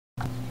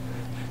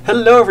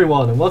Hello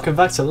everyone and welcome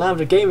back to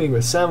Lambda Gaming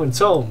with Sam and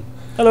Tom.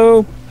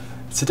 Hello!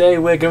 Today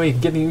we're going to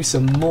be giving you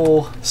some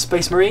more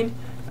Space Marine.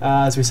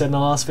 As we said in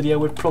our last video,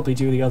 we'd probably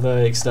do the other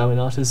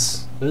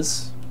Exterminatus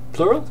as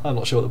plural? I'm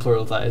not sure what the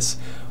plural of that is.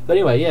 But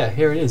anyway, yeah,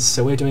 here it is.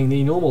 So we're doing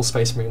the normal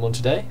Space Marine one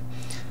today.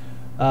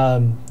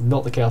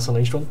 Not the Chaos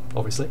Unleashed one,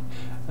 obviously.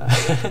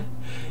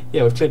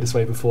 Yeah, we've cleared this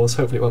wave before, so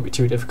hopefully it won't be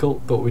too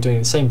difficult, but we're doing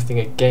the same thing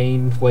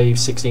again, wave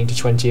 16 to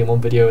 20 in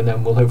one video, and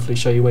then we'll hopefully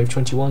show you wave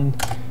 21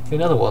 in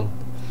another one.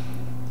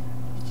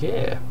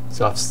 Yeah,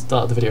 so I've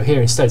started the video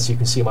here instead so you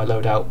can see my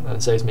loadout, and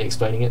it saves me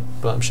explaining it,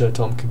 but I'm sure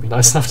Tom can be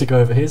nice enough to go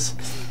over his.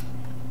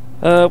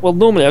 Well,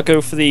 normally I go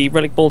for the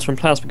Relic Bolter and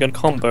Plasma Gun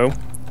combo,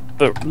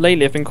 but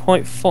lately I've been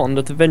quite fond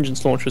of the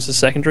Vengeance Launcher as a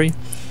secondary.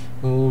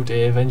 Oh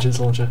dear, Vengeance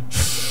Launcher.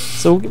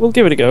 So we'll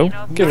give it a go.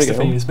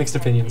 Mixed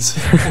opinions.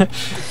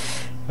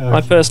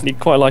 I personally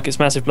quite like its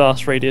massive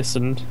blast radius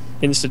and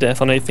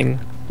insta-death on anything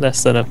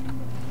less than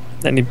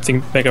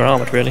anything mega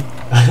armoured, really.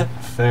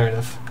 Fair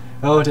enough.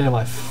 Oh dear,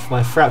 my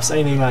Fraps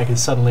aiming mag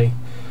has suddenly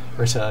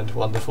returned.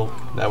 Wonderful.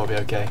 That will be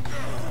okay.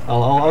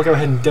 I'll go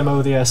ahead and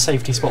demo the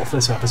safety spot for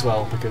this map as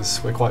well,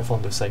 because we're quite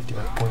fond of safety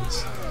map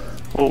points.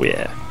 Oh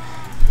yeah.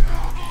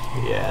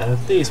 Yeah,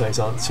 these waves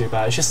aren't too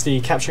bad. It's just the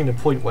capturing the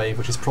point wave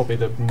which is probably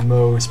the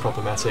most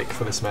problematic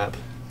for this map.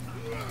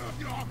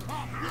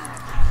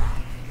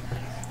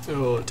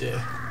 Oh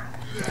dear.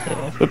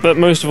 Yeah, but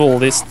most of all,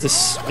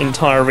 this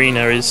entire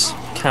arena is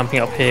camping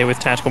up here with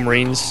tactical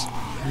marines,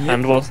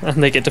 and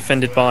they get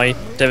defended by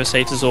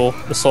devastators or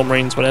assault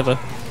marines, whatever.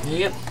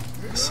 Yep,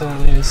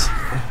 certainly is.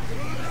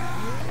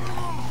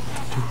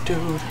 Yeah,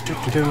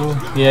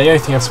 the only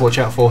thing you have to watch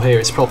out for here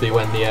is probably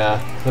when the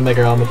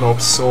mega armored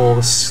mobs or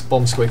the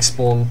bomb squigs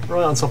spawn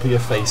right on top of your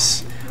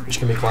face, which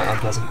can be quite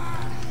unpleasant.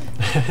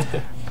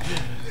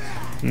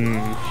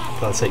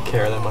 Gotta take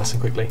care of them nice and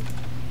quickly.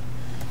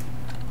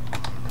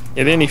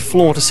 Yeah, the only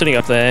flaw to sitting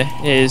up there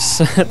is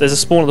there's a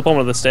spawn at the bottom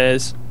of the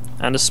stairs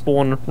and a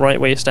spawn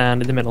right where you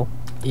stand in the middle.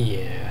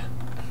 Yeah,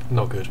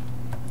 not good.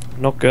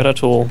 Not good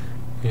at all.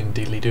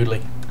 Indeedly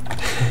doodly.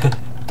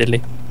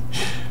 Diddly.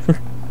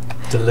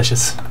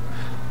 Delicious.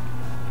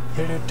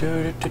 Good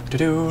to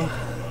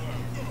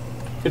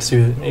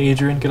see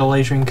Adrian. Good old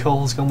Adrian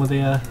Cole's gone with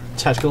the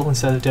tactical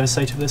instead of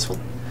Devastator for this one.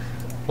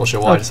 Not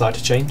sure why I decided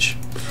to change.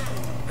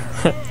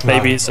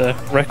 Maybe it's a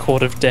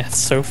record of deaths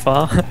so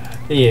far.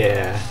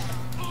 Yeah.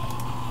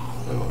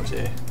 Oh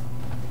dear.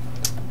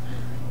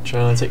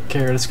 Trying to take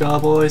care of the Scar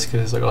Boys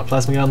because I got a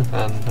plasma gun,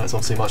 and that's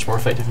obviously much more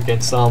effective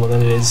against armor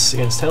than it is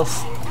against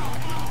health.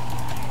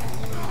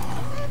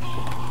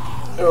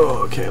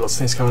 Oh, okay, lots of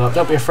things coming up.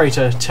 Don't be afraid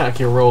to attack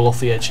your roll off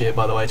the edge here,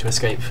 by the way, to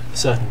escape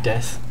certain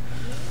death.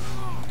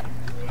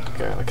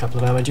 Grab a couple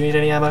of ammo. Do you need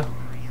any ammo?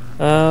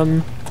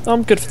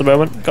 I'm good for the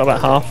moment. Got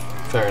about half.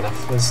 Fair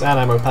enough. There's an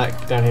ammo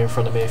pack down here in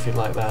front of me if you'd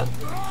like that.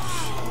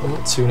 I've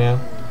got two now.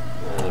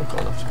 I've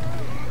got enough.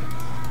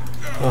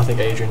 I think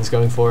Adrian's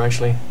going for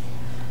actually.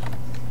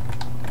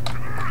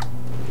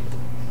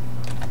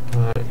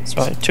 Right. That's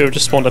right. Two have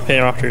just spawned up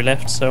here after he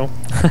left, so.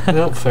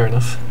 Nope, fair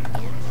enough.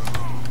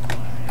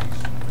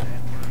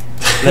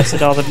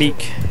 Blessed are the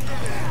meek,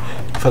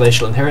 for they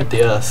shall inherit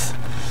the earth.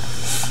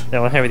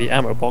 They'll inherit the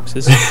ammo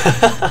boxes.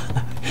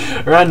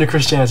 Random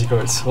Christianity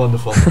quotes,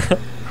 wonderful.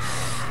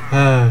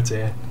 Oh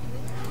dear.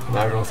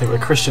 Now everyone will think we're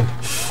Christian.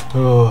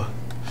 Oh.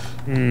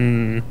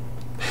 I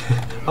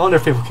wonder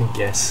if people can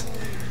guess.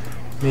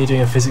 Me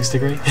doing a physics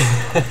degree?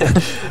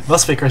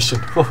 Must be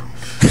Christian.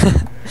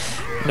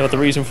 Know the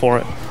reason for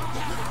it.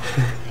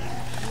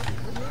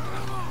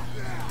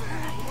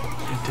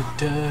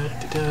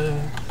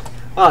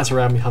 I like to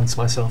round me hunts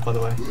myself, by the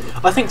way.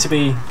 I think to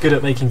be good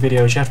at making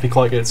videos, you have to be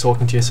quite good at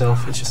talking to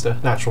yourself. It's just a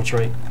natural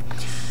trait.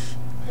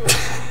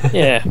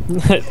 Yeah,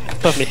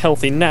 perfectly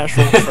healthy,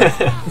 natural trait.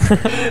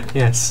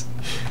 Yes.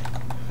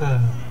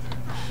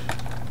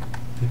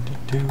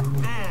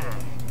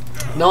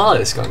 No, I like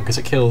this gun because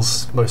it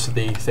kills most of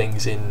the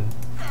things in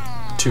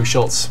 2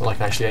 shots when I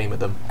can actually aim at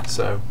them,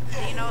 so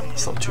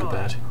it's not too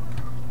bad.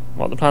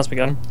 What, the plasma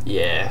gun?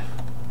 Yeah.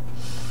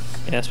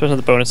 Yeah, especially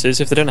the bonuses.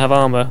 If they don't have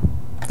armour,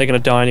 they're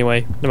going to die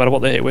anyway, no matter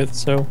what they hit with,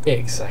 so...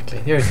 Exactly.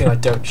 The only thing I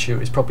don't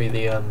shoot is probably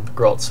the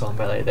grots on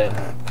melee then.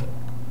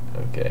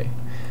 Okay.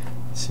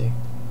 Let's see.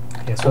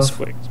 Yes,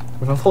 we've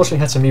unfortunately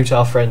had to mute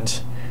our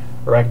friend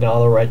Ragnar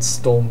the Red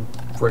Storm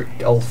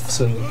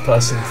Ulfson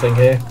person thing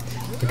here,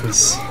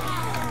 because,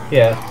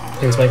 yeah,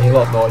 he was making a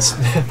lot of noise.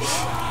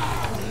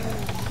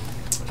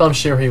 But I'm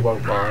sure he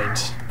won't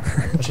mind.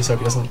 I just hope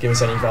he doesn't give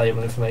us any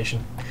valuable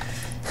information.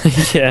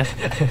 Yeah.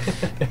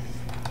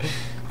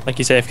 Like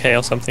he's AFK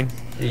or something.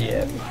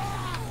 Yeah.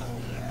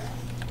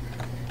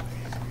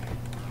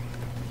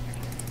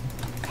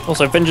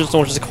 Also, Vengeance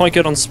Launchers are quite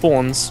good on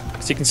spawns,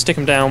 because you can stick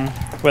them down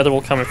where they're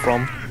all coming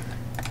from.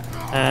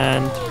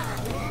 And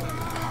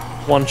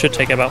one should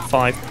take about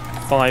five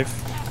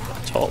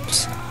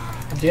tops.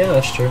 Yeah,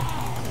 that's true.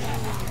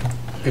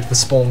 Good for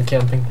spawn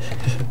camping.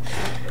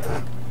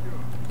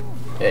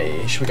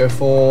 Hey, should we go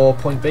for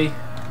point B?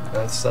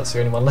 That's the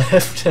only one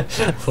left. I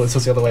thought it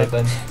was the other way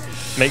then.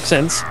 Makes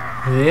sense.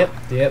 Yep.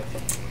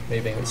 Me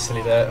being a bit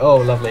silly there. Oh,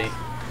 lovely.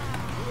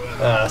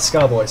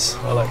 Scar boys.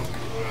 I like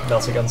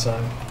melter gun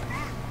time.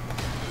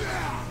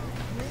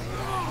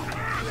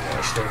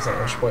 Actually, there's not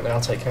much point now.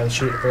 I'll take care of the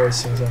shooter boys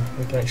as soon as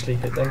we can actually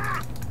hit them.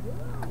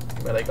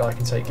 The melee guy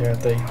can take care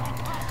of the,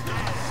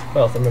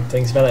 well, the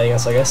things meleeing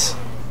us, I guess.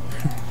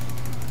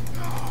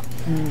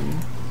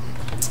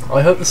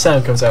 I hope the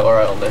sound comes out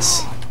alright on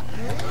this.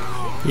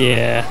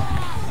 Yeah.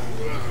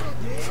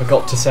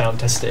 Forgot to sound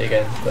test it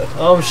again, but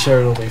I'm sure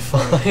it'll be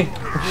fine.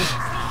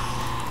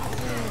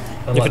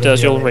 If it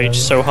does, you'll rage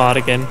so hard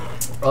again.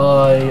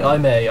 I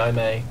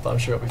may, but I'm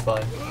sure it'll be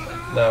fine.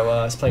 No,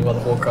 I was playing World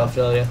of Warcraft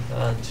earlier,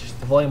 and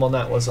the volume on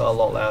that was a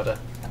lot louder.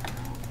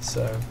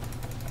 So,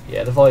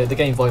 yeah, the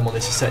game volume on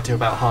this is set to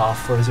about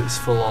half, whereas it was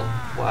full on.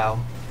 Wow.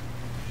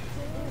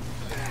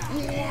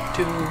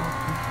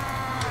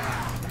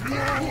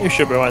 You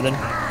should be right then.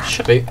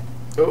 Should be.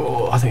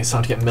 Oh, I think it's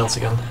time to get melt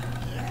again.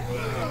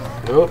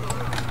 Oh.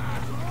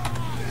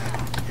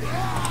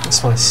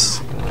 That's my.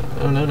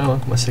 Oh no,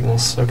 my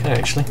signal's okay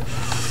actually.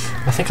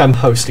 I think I'm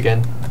host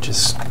again, which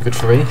is good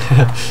for me.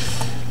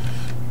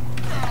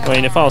 I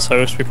mean, if I was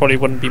host, we probably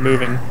wouldn't be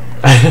moving.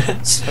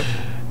 So.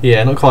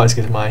 Yeah, not quite as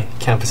good as my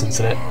campus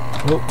internet.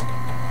 Oh.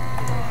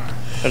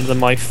 Better than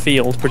my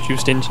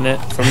field-produced internet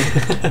from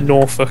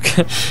Norfolk.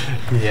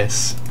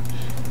 Yes.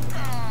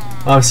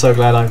 I'm so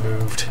glad I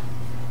moved.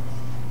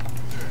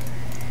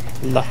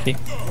 Lucky.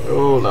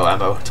 Oh, no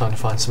ammo. Time to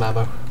find some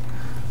ammo.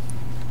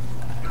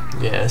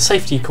 Yeah,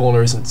 safety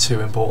corner isn't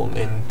too important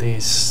in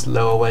these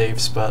lower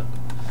waves, but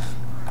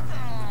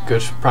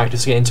good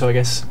practice to get into, I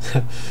guess.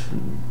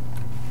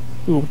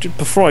 Ooh,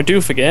 before I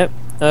do forget,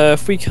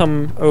 if we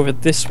come over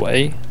this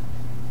way,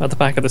 at the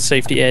back of the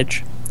safety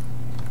edge,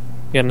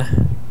 you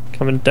can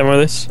come and demo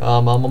this.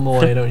 I'm on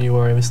my way, don't you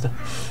worry, mister.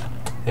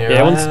 Here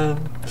Yeah, I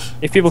am.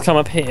 If people come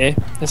up here,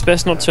 it's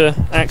best not to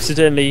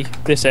accidentally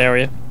this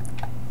area,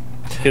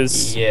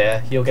 because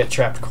yeah, you'll get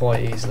trapped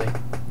quite easily.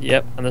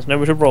 Yep, and there's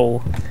nowhere to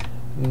roll.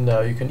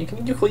 No, you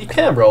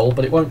can roll,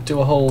 but it won't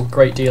do a whole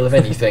great deal of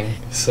anything.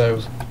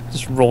 So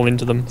just roll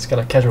into them. It's kind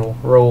of casual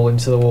roll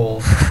into the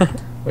wall,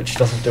 which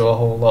doesn't do a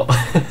whole lot.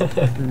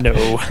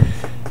 No.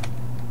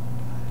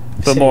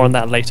 But more on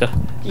that later.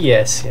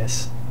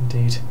 Yes,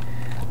 indeed.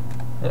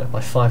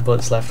 My 5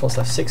 bullets left. What's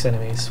left? 6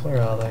 enemies.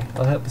 Where are they?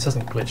 I hope this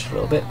hasn't glitched a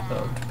little bit.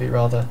 That would be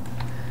rather.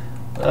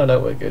 Oh no,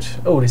 we're good.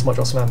 Oh, these might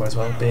drop some ammo as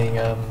well, being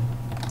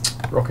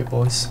rocket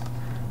boys.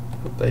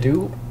 Hope they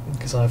do,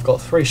 because I've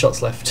got 3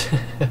 shots left.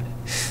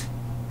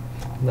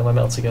 And then my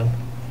melter gun.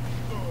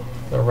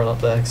 I'll run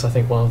up there because I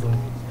think one of them.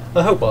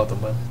 I hope one of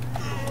them will.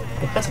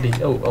 It has to be.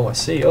 Oh, I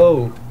see.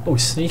 Oh,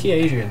 sneaky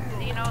Adrian.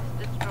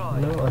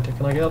 No,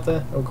 can I get up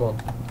there? Oh, go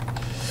on.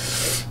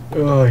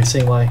 Oh, you're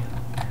seeing my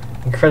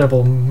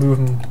incredible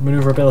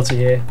maneuverability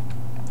here.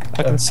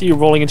 I can see you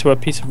rolling into a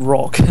piece of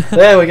rock.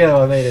 There we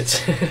go, I made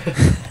it.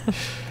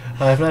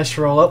 I've managed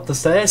to roll up the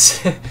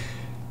stairs.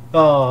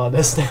 Oh,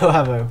 there's no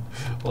ammo.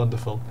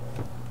 Wonderful.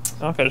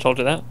 I could have told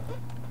you that.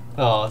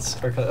 Oh, it's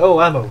very kind.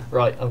 Oh, ammo.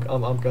 Right,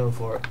 I'm going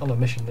for it. I'm on a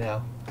mission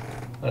now.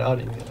 I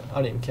don't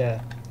even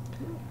care.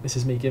 This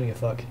is me giving a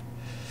fuck.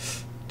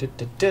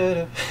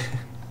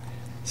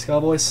 Scar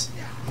boys?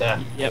 Nah.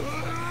 Yep.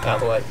 Out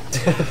of the way.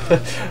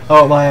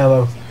 Oh, my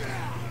ammo.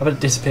 I bet it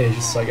disappears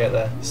just so I get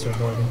there. Just to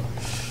annoy me.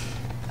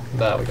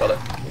 Nah, we got it.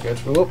 We're good.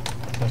 Whoop.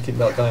 I keep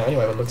melt gun out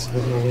anyway, but it looks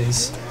good with all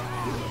these.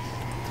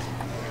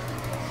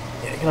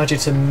 Yeah, can I do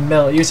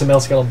to use a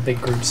melter gun on big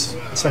groups,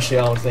 especially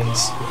armored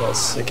things,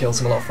 because it kills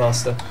them a lot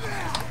faster.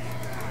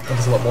 And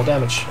does a lot more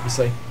damage,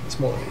 obviously. It's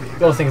more. You've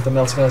got to think of the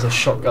melter gun as a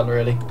shotgun,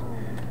 really.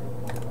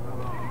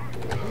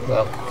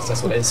 Well, because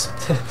that's what it is.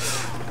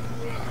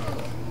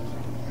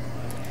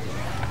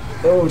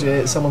 Oh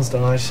dear, someone's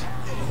died.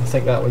 I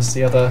think that was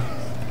the other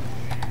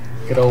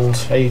good old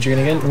Adrian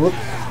again. Whoop.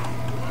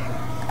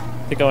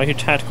 The guy who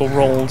tactical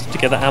rolled to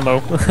get the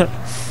ammo.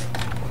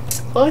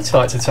 I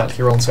like to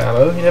tactically roll into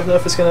ammo. You never know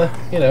if it's gonna,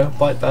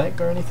 bite back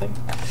or anything.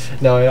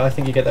 No, I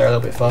think you get there a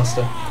little bit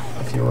faster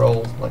if you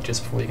roll like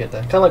just before you get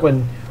there. Kind of like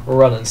when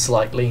runners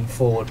lean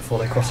forward before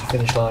they cross the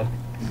finish line.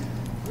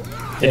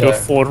 They do a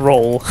forward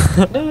roll.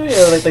 No,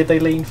 yeah, they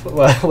lean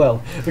forward.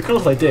 Well, it'd be cool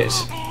if they did.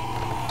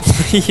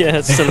 Yeah,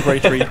 it's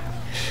celebratory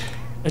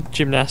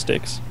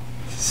gymnastics.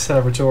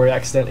 Celebratory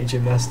accidentally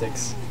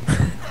gymnastics.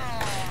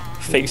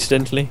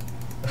 Fake-accidentally.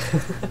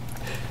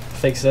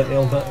 Fake-accidentally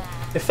on purpose.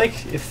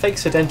 If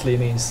fake-accidentally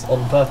means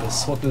on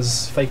purpose, what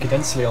does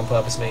fake-accidentally on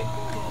purpose mean?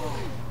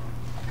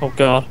 Oh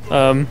god.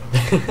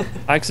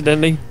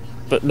 Accidentally,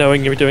 but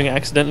knowing you're doing it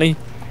accidentally.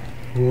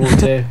 Oh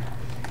dear.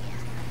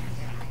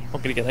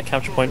 I'm gonna get that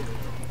capture point.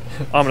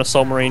 I'm an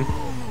assault marine.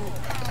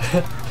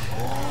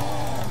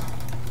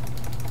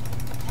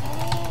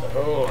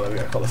 Oh, there we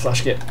go. Got the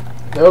flash kit.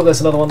 Oh,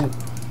 there's another one.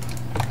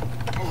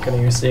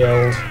 Gonna use the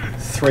old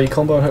 3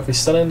 combo and hopefully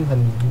stun him,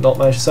 and not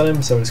manage to stun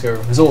him, so we'll just go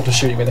resort to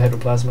shooting him in the head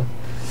with plasma.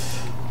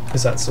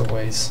 Because that's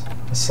always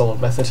a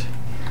solid method.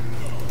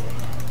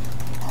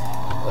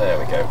 There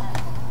we go.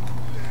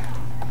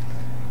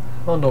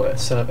 I wonder what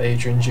setup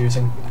Adrian's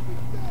using.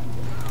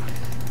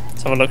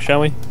 Let's have a look,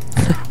 shall we?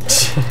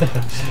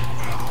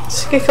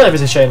 It kind of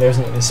is a shame there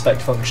isn't an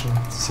inspect function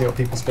to see what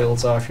people's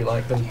builds are if you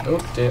like them. Oh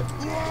dear.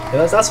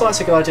 Yeah, that's why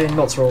it's a good idea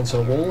not to roll into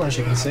a wall, as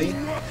you can see.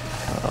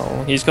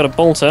 Oh, he's got a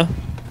bolter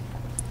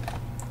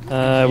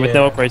with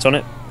no upgrades on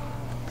it.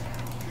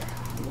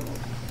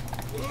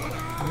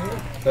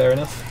 Fair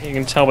enough. You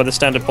can tell by the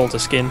standard bolter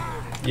skin.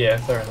 Yeah,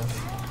 fair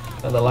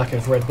enough. And the lack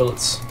of red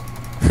bullets.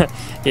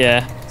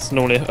 Yeah, it's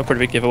normally a pretty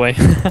big giveaway.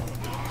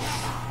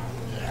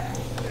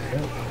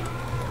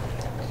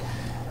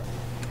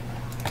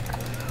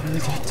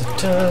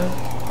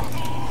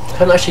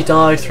 Haven't actually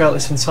died throughout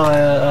this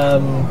entire,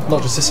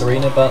 not just this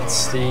arena, but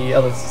the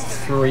other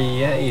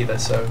 3 either,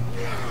 so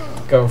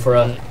going for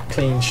a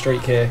clean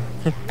streak here,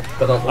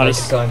 but not the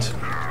naked kind.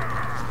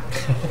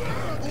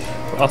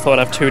 I thought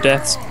I'd have 2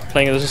 deaths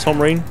playing as a Space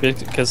Marine,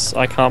 because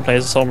I can't play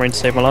as a Space Marine to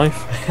save my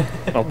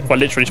life. Well, quite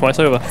literally twice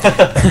over.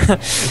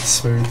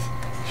 Smooth.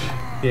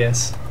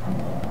 Yes.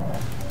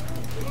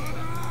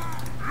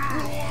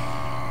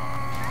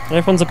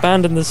 Everyone's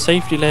abandoned the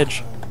safety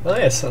ledge. Oh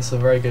yes, that's a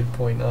very good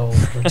point. I'll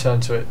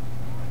return to it.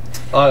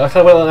 I kind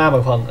of went on an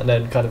ammo hunt and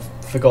then kind of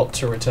forgot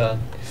to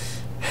return.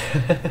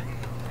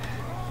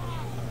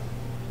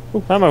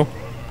 Ooh, ammo.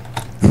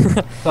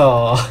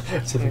 Oh,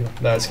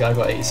 no, it's I've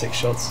got 86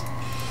 shots.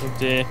 Oh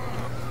dear.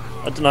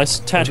 A nice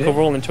tactical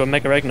roll into a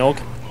Mega Eggnog.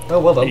 Oh,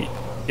 well done.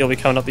 He'll be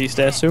coming up these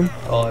stairs soon.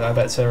 Oh, I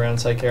better turn around and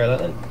take care of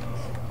that then.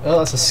 Oh,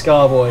 that's a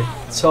Scarboy.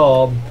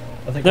 Tom.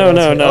 I think No.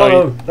 Oh,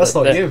 no, that's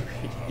not you.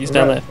 He's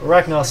down there.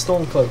 Ragnar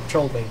Stormcloak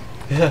trolled me.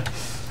 Yeah.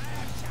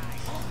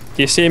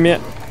 Do you see him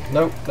yet?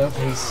 Nope,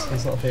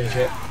 he's not appeared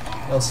yet.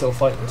 I'm still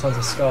fighting tons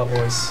of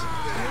Scarboys.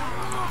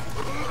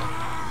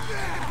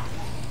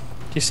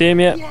 Do you see him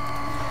yet?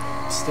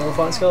 Still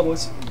fighting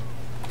Scarboys.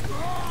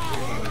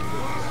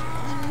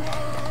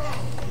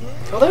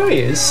 Oh, there he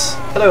is.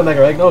 Hello,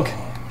 Mega Eggnog.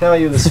 How are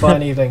you this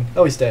fine evening?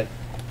 Oh, he's dead.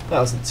 That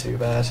wasn't too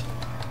bad.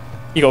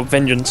 You got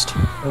vengeanced.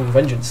 Oh,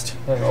 vengeanced.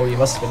 Oh, you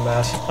must have been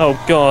mad. Oh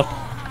god.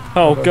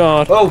 Oh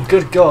god. Oh,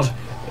 good god.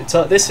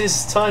 This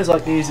is times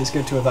like these. It's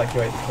good to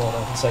evacuate the corner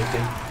for safety.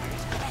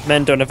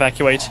 Men don't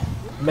evacuate.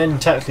 Men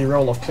tactically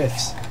roll off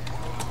cliffs.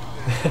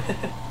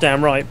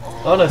 Damn right.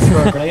 Oh no!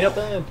 Throw a grenade up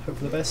there and hope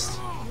for the best.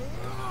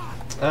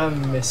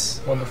 And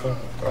miss. Wonderful.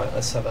 Right,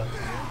 let's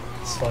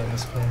find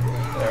this player.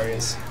 There he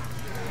is.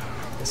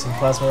 Get some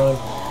plasma on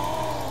him.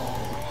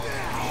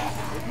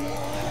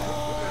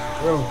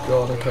 Oh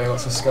god. Okay,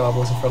 lots of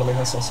Scarboys in front of me.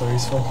 That's not so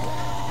useful.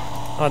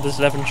 Oh, there's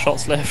 11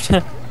 shots left.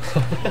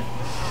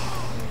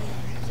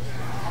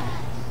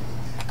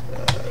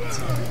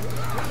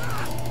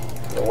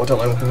 Oh, I don't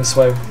like looking this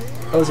way.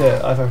 Oh dear,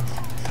 I have a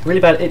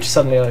really bad itch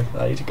suddenly.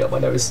 I need to get my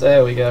nose.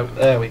 There we go.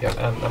 There we go.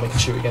 And we can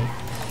shoot again.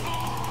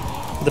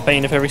 The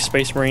bane of every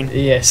Space Marine.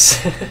 Yes.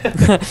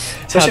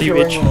 How do you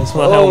itch?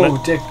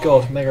 Oh dear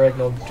god, Mega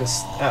Eggnog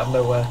just out of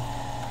nowhere.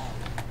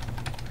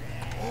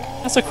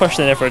 That's a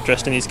question I never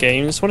addressed in these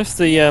games. What if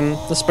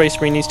the Space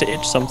Marine needs to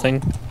itch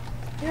something?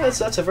 Yeah,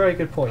 that's a very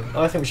good point.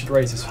 I think we should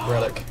raise this with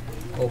Relic.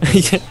 Or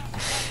Yeah.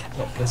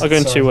 Blizzard, I'll go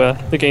into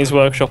the Games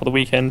Workshop at the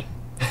weekend.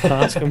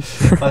 Ask him.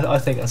 I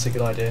think that's a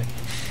good idea.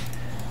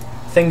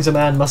 Things a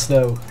man must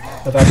know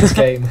about this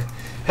game.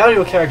 How do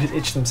your characters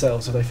itch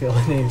themselves if they feel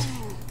the need?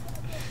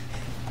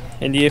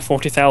 In the year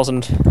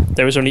 40,000,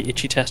 there was only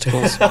itchy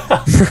testicles.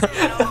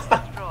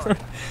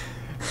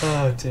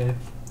 Oh dear.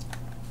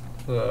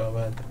 Oh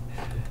man.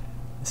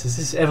 This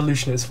is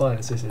evolution at its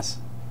finest, this is.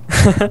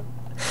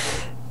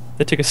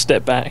 They took a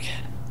step back.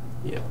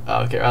 Yeah.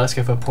 Oh, okay, right, let's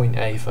go for point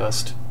A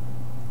first.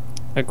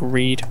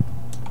 Agreed.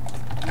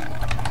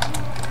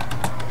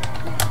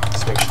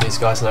 Just make sure these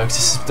guys know, 'cause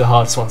this is the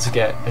hardest one to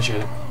get, as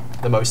you're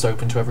the most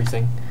open to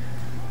everything.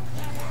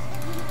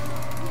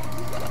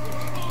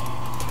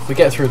 If we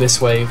get through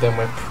this wave, then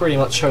we're pretty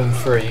much home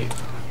free.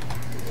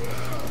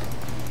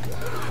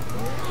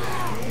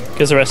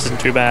 Because the rest isn't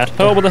too bad.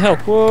 Oh, what the hell?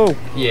 Whoa!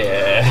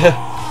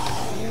 Yeah.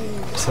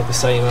 Just had the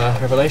same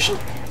revelation.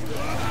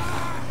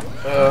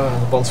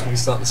 The bombs will be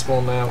starting to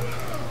spawn now.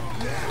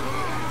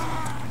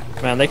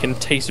 Man, they can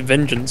taste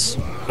vengeance.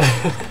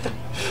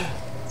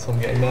 That's what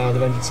I'm getting now, the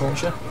vengeance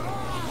launcher.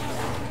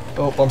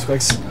 Oh, bomb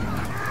squigs.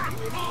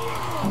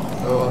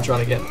 Oh, I'm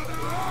trying to get...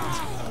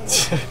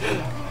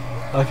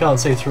 I can't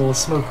see through all the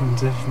smoke and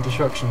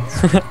destruction.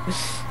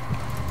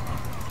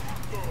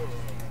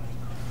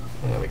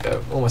 There we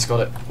go, almost got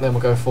it. Then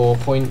we'll go for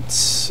point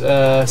C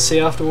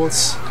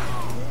afterwards.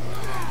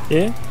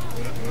 Yeah?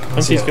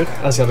 And he's good.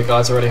 As the other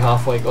guy's already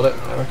halfway got it,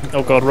 I reckon.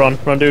 Oh god, run.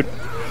 Run, dude.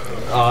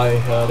 I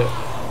heard it.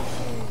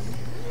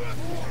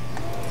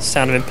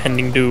 Sound of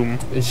impending doom.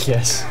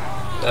 Yes.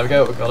 There we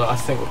go, we got it. I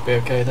think we'll be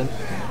okay then.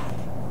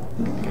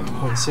 Go to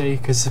point C,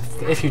 because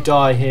if you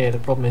die here, the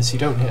problem is you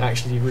don't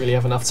actually really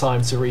have enough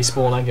time to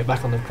respawn and get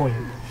back on the point.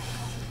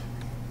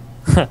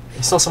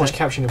 It's not so much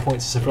capturing the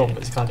points as a problem,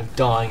 it's kind of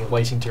dying and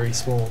waiting to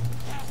respawn.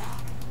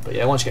 But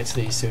yeah, once you get to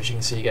these two, as you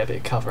can see, you get a bit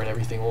of cover and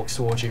everything walks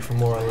towards you from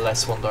more or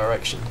less one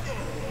direction.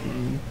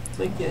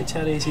 So yeah, it's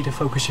how easy to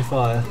focus your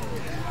fire.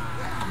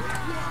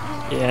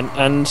 Yeah,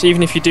 and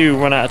even if you do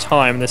run out of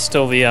time, there's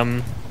still the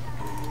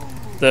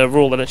the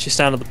rule that lets you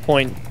stand at the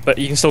point, but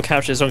you can still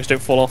capture it as long as you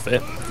don't fall off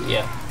it.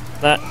 Yeah.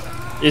 That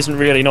isn't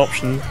really an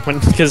option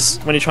because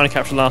when you're trying to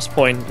capture the last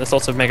point, there's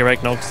lots of mega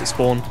eggnogs that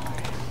spawn.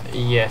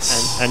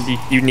 Yes. And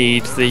you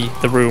need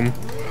the room.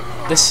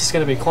 This is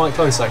going to be quite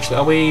close, actually.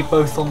 Are we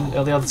both on?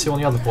 Are the other two on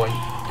the other point?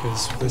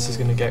 Because this is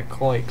going to get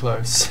quite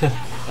close.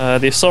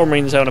 The Assault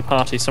Marines are in a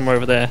party somewhere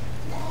over there.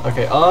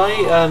 Okay,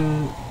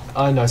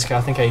 I know, okay,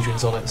 I think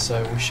Adrian's on it,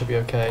 so we should be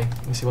okay.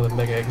 Let me see where the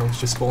mega eggnogs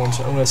just spawned.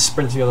 I'm going to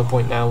sprint to the other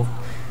point now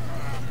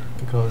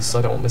because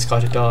I don't want this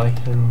guy to die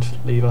and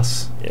leave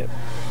us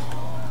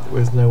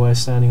with nowhere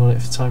standing on it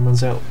if time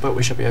runs out. But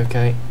we should be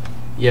okay.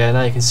 Yeah,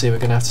 now you can see we're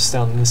going to have to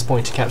stand on this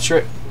point to capture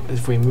it.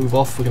 If we move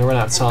off, we're going to run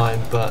out of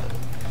time. But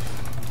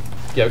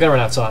yeah, we're going to run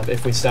out of time. But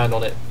if we stand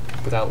on it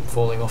without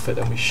falling off it,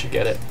 then we should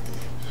get it.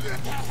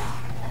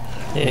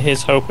 Yeah,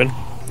 here's hoping.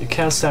 You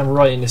can stand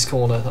right in this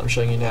corner that I'm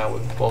showing you now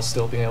while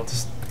still being able to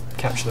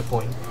capture the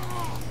point.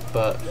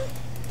 But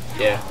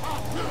yeah,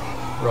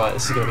 right,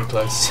 this is going to be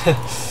close.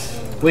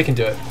 We can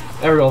do it.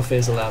 Everyone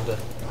fears the lambda.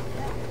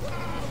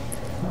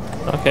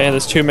 Okay,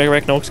 there's 2 mega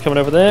eggnogs coming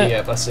over there.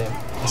 Yeah, I see him.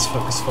 Let's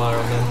focus fire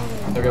on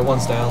them. There we go,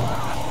 one's down.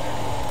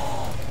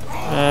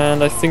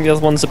 And I think the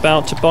other one's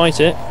about to bite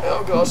it.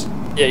 Oh god.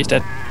 Yeah, he's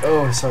dead.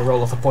 Oh, so I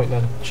roll off the point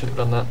then. Should have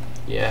done that.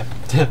 Yeah.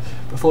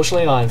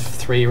 Unfortunately, I have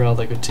 3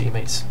 rather good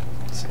teammates.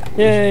 So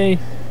Yay!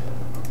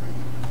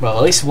 Well,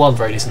 at least one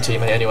very decent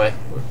teammate anyway.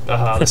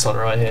 This one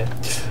right here.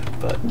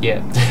 But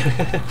yeah.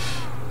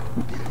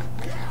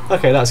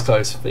 Okay, that's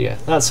close. But yeah,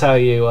 that's how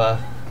you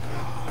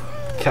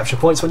capture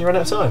points when you run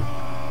out of time.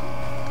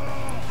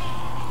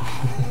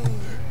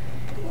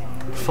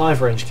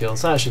 5 range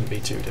kills. That shouldn't be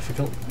too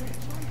difficult.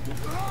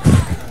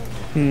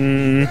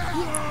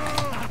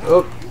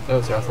 Oh,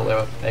 sorry, I thought they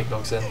were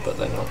eggnogs then, but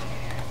they're not.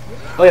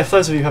 Oh yeah, for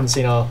those of you who haven't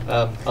seen our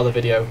other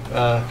video,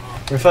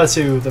 refer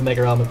to the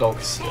mega armored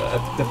dogs,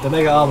 the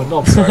mega armored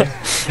knobs, sorry,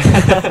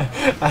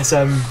 as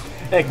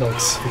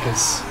eggnogs,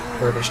 because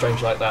we're a bit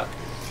strange like that.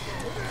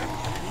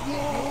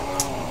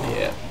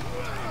 Yeah,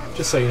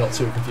 just so you're not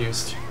too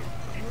confused.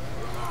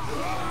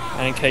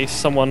 And in case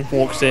someone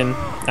walks in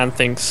and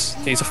thinks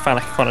these are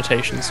phallic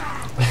connotations.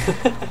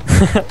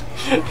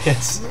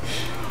 Yes.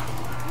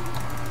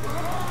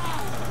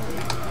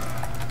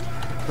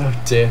 Oh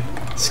dear.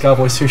 This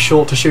cowboy's too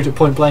short to shoot at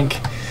point blank.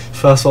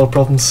 First world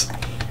problems.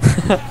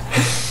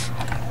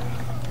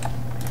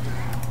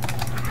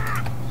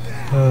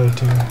 Oh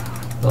dear.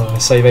 Oh, I'm going to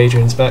save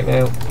Adrian's back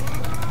now.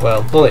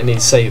 Well, not that it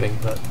needs saving,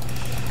 but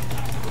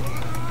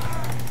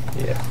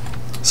yeah.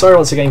 Sorry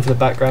once again for the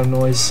background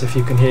noise, if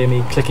you can hear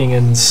me clicking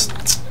and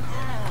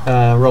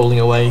rolling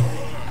away.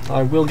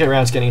 I will get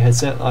around to getting a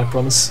headset, I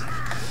promise.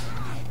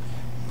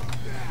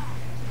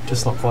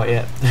 Just not quite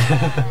yet.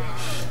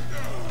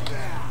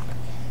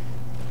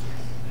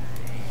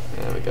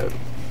 There we go.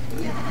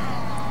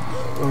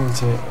 Oh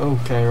dear.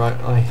 Okay, right,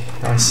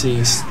 I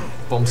see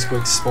bomb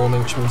squigs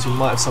spawning, which means we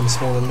might have some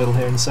spawn in the middle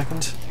here in a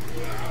second.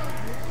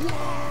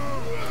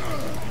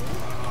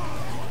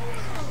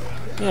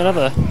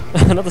 Yeah,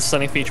 another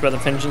stunning feature about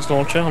the Vengeance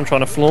Launcher I'm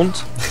trying to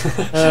flaunt.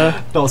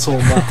 Not at all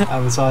about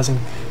advertising.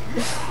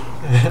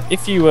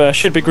 If you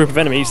shoot a big group of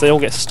enemies, they all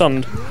get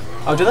stunned.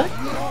 Oh, do they?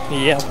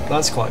 Yeah.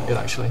 That's quite good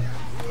actually.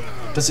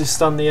 Does it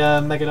stun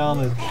the Mega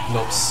Armored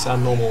knobs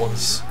and normal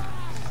ones?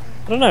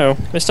 I don't know.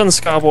 It stuns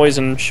Scarboys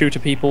and shooter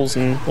peoples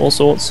and all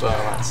sorts. Well,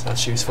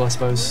 that's useful, I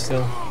suppose,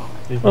 still.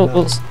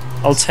 Well,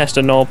 I'll test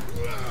a knob.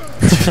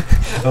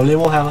 Only in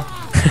Warhammer.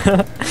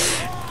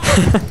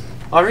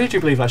 I really do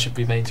believe that should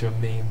be made to a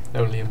meme.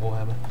 Only in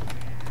Warhammer.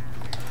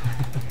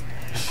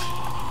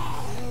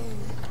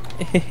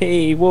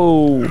 Hey,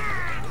 whoa!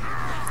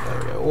 There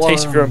we go.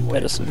 Taste of your own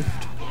medicine.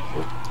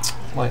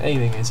 My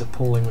aiming is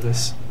appalling with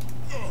this,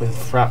 with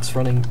fraps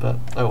running, but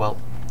oh well.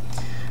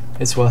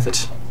 It's worth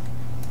it.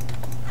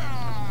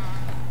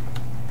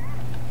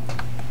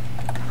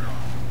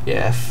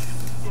 Yeah.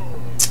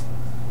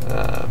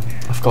 I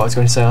forgot what I was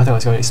going to say. I think I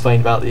was going to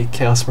explain about the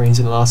Chaos Marines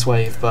in the last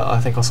wave, but I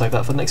think I'll save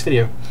that for the next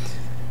video. I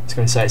was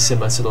going to say it's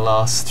similar to the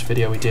last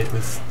video we did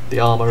with the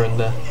armour and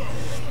the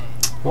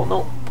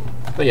whatnot.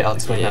 But yeah, I'll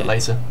explain that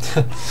later.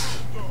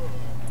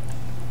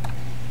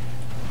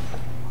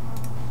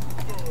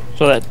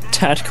 So that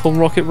tactical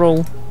rocket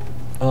roll?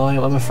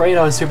 I'm afraid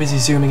I was too busy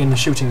zooming in and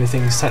shooting the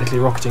things technically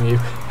rocketing you.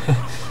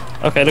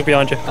 Okay, look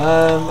behind you.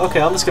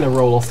 Okay, I'm just going to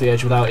roll off the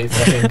edge without even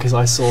looking because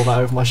I saw that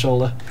over my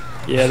shoulder.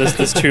 Yeah,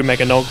 there's 2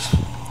 mega nogs.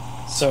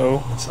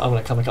 So I'm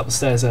going to come up the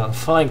stairs and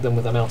flank them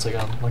with a melter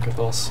gun like a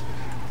boss.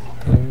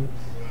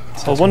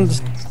 Well,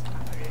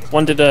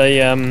 one did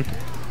a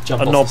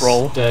Jump a off knob the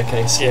roll.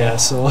 Staircase. Yeah.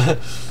 So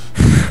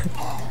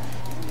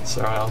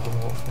sorry, I'll give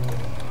him off.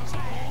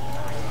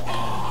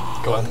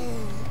 Go on.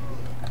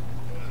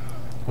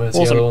 Where's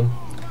the other one?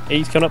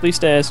 He's coming up these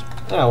stairs.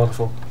 Ah,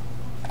 wonderful.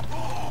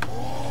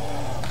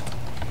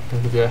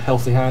 I'll give you a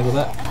healthy hand with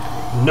that.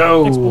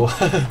 No!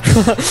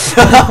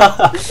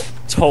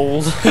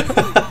 Told.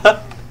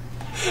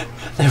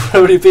 There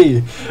will only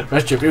be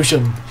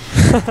retribution.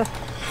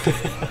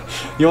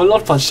 You will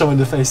not punch someone in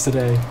the face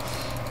today.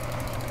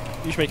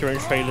 You should make your own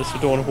trailers for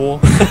Dawn of War.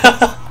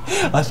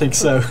 I think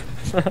so.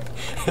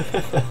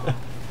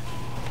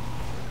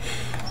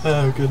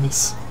 Oh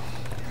goodness.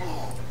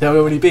 There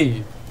will only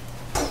be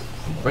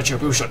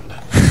retribution.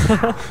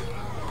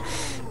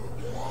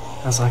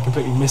 As I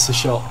completely miss a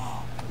shot.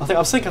 I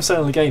was thinking I'm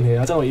selling the game here.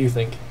 I don't know what you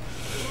think.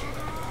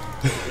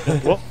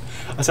 What?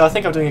 I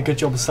think I'm doing a good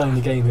job of selling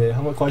the game here.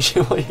 I'm not quite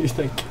sure what you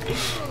think.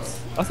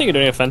 I think you're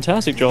doing a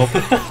fantastic job.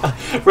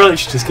 Really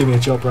should just give me a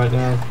job right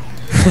now.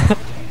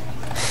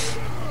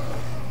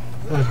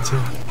 Oh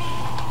dear.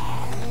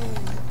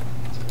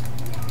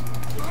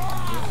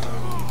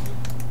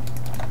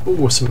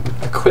 Ooh, some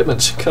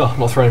equipment. God, I'm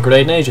not throwing a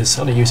grenade in ages.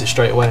 I'm going to use it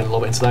straight away and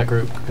lob it into that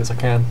group because I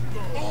can.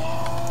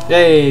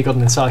 Yay, got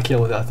an entire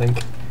kill with it, I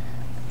think.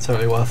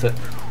 Totally worth it.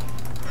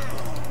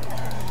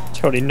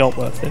 Totally not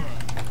worth it.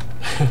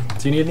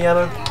 Do you need any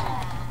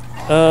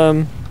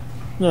ammo?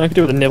 No, I could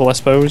do with a nibble, I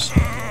suppose.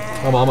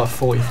 I'm at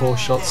 44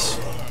 shots.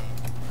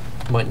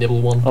 Might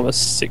nibble one. I'm at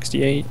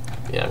 68.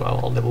 Yeah,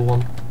 well, I'll nibble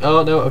one.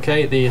 Oh, no,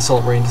 okay, the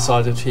Assault Marine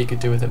decided he could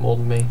do with it more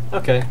than me.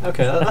 Okay,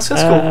 that's cool,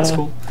 that's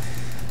cool.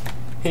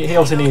 He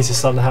obviously needs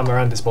his thunder hammer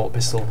and his bolt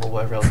pistol, or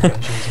whatever else he's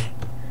using.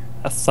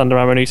 That thunder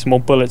hammer needs some more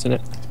bullets in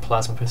it.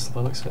 Plasma pistol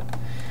by the looks of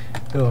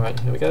it. Alright,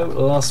 here we go.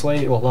 Last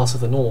wave, well, last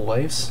of the normal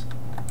waves.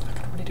 I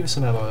could really do with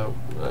some ammo though.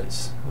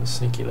 Nice. A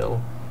sneaky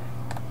little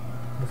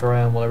look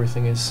around while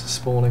everything is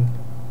spawning.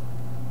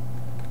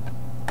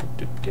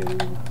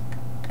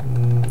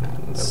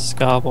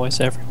 Scar boys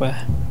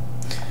everywhere.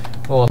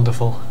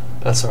 Wonderful.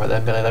 That's alright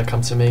then, Billy. They'll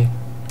come to me.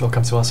 They'll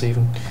come to us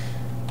even.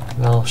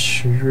 And I'll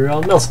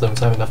melt them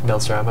because I have enough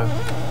melter ammo.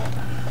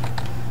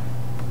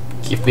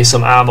 Give me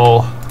some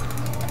ammo.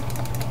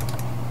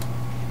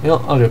 You know,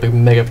 I'll do a big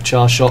mega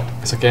charge shot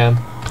because I can.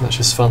 That's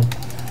just fun.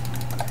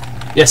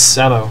 Yes,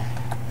 ammo.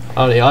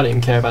 I don't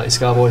even care about these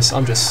Scar boys.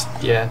 I'm just,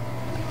 yeah.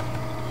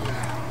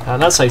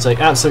 And that's how you take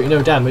absolutely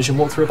no damage and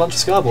walk through a bunch of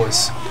Scar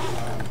boys.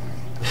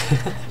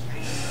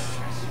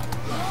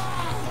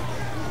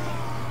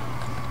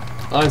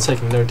 I'm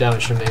taking no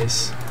damage from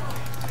these.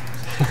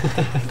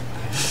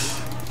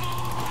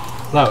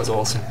 That was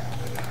awesome.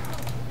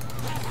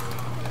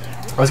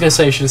 I was going to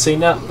say you should have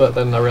seen that, but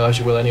then I realised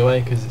you will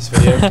anyway because it's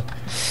video.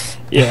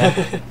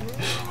 Yeah.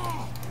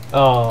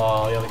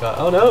 Oh, the other guy.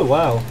 Oh no,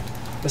 wow.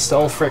 Mr.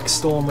 Ulfric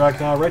Storm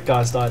Ragnar Red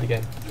Guy's died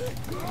again.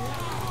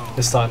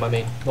 This time, I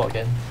mean, not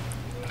again.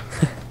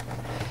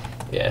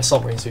 Yeah,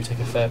 Assault Marines do take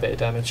a fair bit of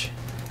damage.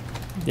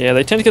 Yeah,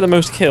 they tend to get the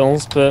most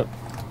kills, but...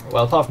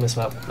 Well, apart from this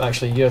map,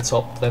 actually, you're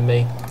top, then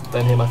me,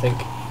 then him, I think.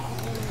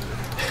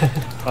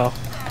 Oh,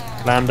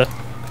 Lambda.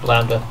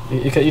 Lambda.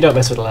 You don't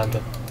mess with a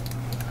Lambda.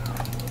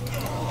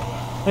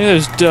 Look at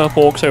those derp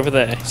orcs over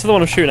there. Is that the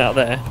one I'm shooting at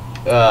there?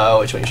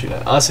 Which one you shooting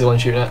at? I see the one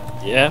you're shooting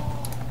at. Yeah.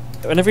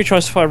 Whenever he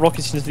tries to fire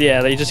rockets into the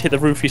air, they just hit the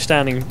roof he's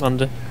standing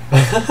under.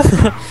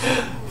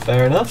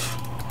 Fair enough.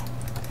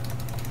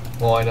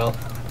 Why not?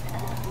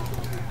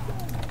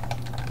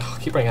 Oh, I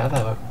keep running out of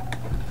ammo.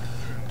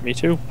 Me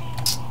too.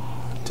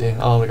 Dear,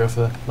 I'm gonna go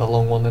for the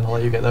long one, then I'll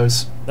let you get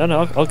those.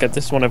 No, I'll get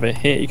this one over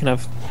here. You can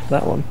have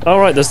that one. Oh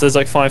right, there's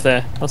like 5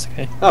 there. That's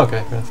okay. Oh,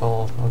 okay,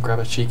 I'll grab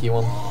a cheeky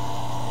one.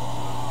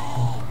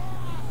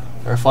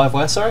 There are 5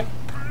 where, sorry?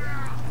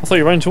 I thought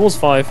you were running towards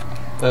 5.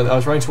 I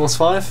was running towards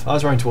 5? I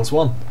was running towards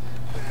 1.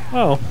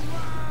 Oh.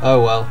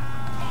 Oh well.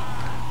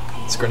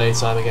 It's grenade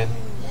time again.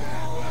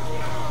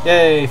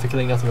 Yay for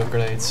killing nothing with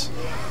grenades.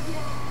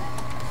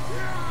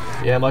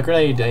 Yeah, my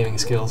grenade aiming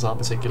skills aren't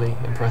particularly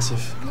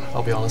impressive,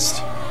 I'll be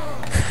honest.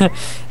 There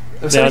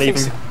was so many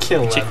things to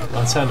kill then, and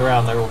I turned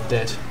around, they're all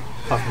dead.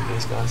 Apart from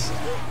these guys.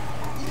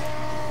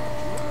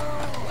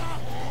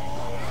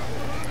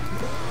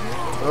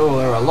 Oh,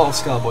 there are a lot of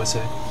Scar boys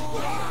here.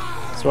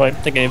 That's right,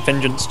 they're getting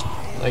vengeanced.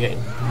 They're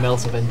getting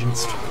melter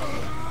vengeanced.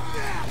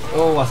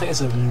 Oh, I think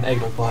there's an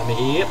eggnog by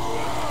me. Yep.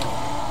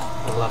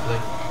 Oh, lovely.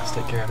 Let's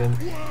take care of him.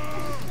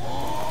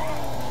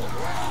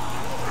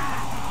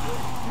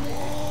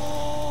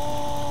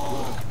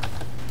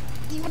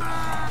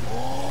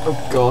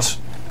 Oh god.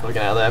 Gotta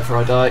get out of there before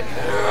I die.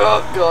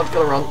 Oh god,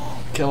 gotta run.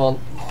 Come on.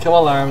 Come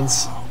on,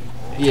 Larrams.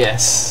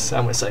 Yes,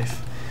 and we're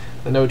safe.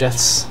 The no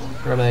deaths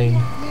remain.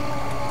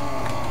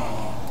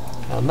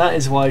 And that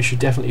is why you should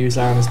definitely use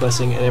Larrams'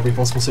 Blessing in every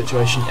possible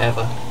situation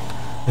ever.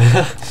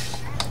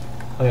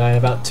 I had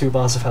about 2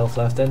 bars of health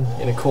left then,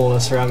 in a corner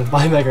surrounded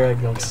by mega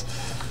eggnogs.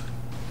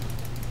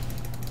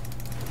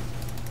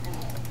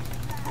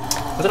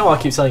 I don't know why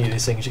I keep telling you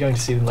these things, you're going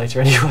to see them later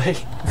anyway.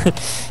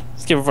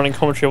 Let's give a running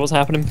commentary of what's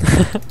happening.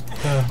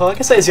 Well, I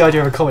guess that is the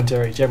idea of a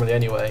commentary generally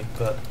anyway,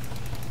 but...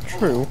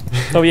 True.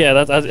 Oh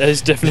yeah, that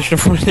is definition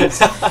of what it is.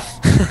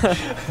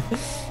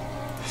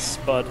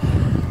 Spud.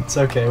 It's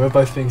okay, we're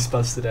both being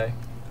spuds today.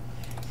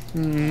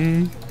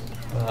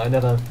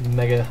 Another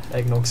mega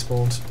eggnog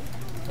spawned.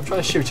 I'm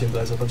trying to shoot him, but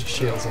there's a bunch of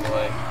shields in the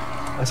way.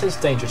 I sense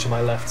danger to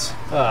my left.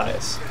 Ah,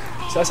 yes.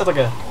 So I have like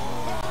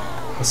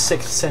a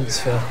sixth sense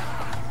for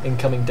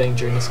incoming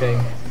danger in this game.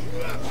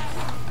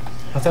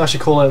 I think I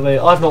should call it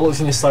the I've not looked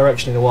in this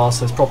direction in a while, so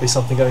there's probably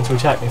something going to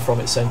attack me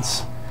from its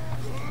sense.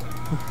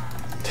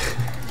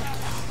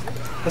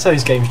 That's how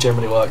these games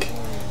generally work.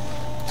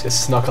 Just get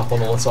snuck up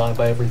on all the time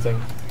by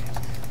everything.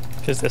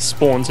 Because there's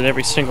spawns in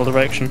every single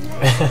direction.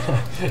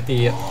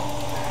 Yep.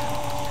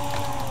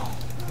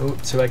 Oh,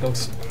 2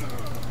 eggnogs.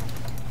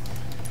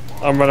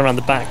 I'm running around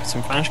the back with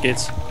some flash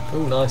kids.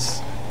 Oh, nice.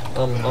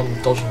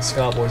 I'm dodging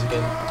Scar Boys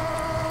again.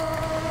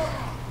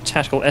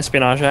 Tactical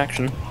espionage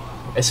action.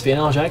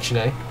 Espionage action,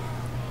 eh?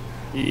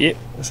 Yep.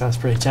 That sounds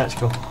pretty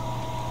tactical.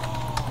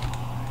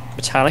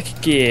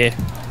 Metallic gear.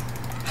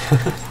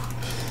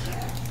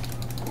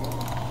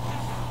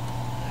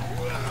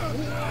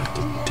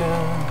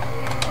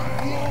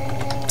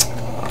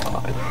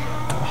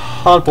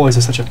 Hard boys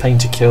are such a pain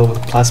to kill with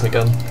a plasma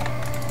gun.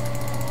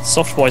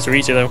 Soft boys are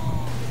easy though.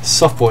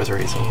 Soft boys are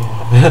easy.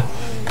 Yeah.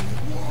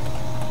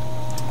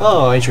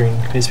 Oh, Adrian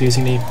appears to be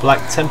using the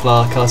Black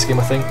Templar colour scheme,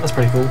 I think. That's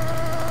pretty cool.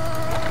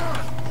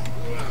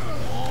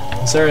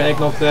 Is there an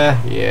eggnog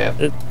there? Yeah.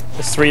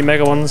 There's 3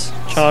 mega ones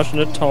charging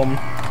at Tom.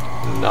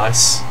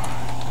 Nice.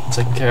 I'm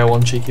taking care of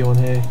one cheeky one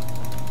here.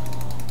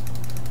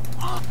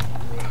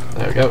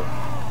 There we go.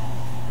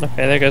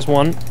 Okay, there goes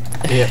 1.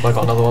 Yep, I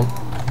got another one.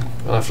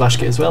 Got a flash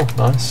kit as well.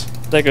 Nice.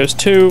 There goes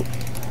 2.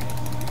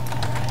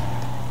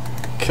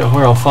 Cool,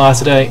 we're on fire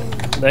today.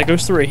 There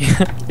goes 3.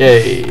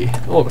 Yay!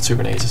 Oh, I've got 2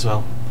 grenades as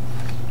well.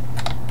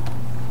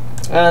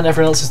 And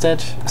everyone else is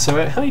dead.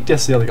 So how many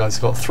deaths the other guys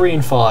got? 3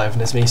 and 5, and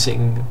there's me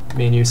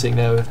and you sitting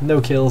there with no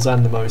kills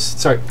and the most.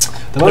 Sorry,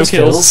 the most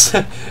kills.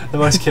 The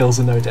most kills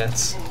and no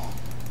deaths.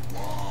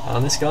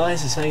 And this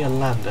guys is saying a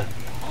lambda.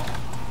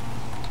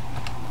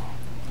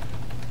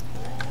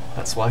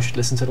 That's why I should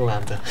listen to the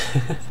lambda.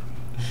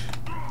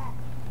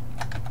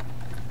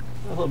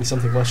 I thought there'd be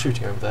something worth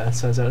shooting over there.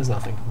 Turns out there's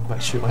nothing. I'm about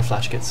to shoot my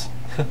flash kits.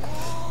 Kind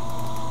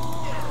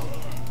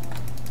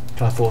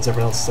of thought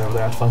everyone else is over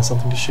there. I'd find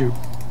something to shoot.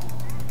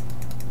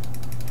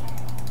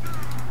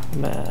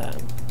 Man.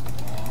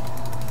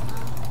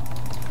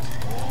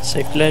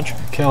 Safe ledge.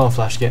 Come on,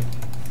 flash kit.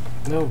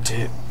 Oh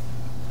dear.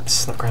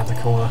 Snuck round the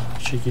corner.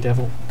 Cheeky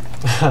devil.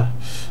 I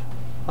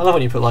love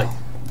when you put, like,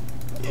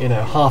 you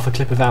know, half a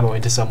clip of ammo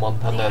into someone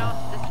and then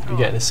you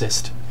get an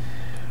assist.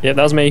 Yeah,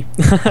 that was me.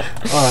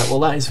 Alright, well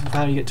that is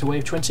how you get to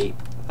wave 20.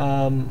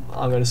 I'm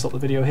going to stop the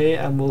video here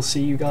and we'll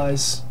see you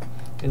guys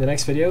in the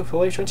next video for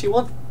wave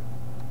 21.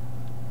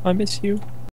 I miss you.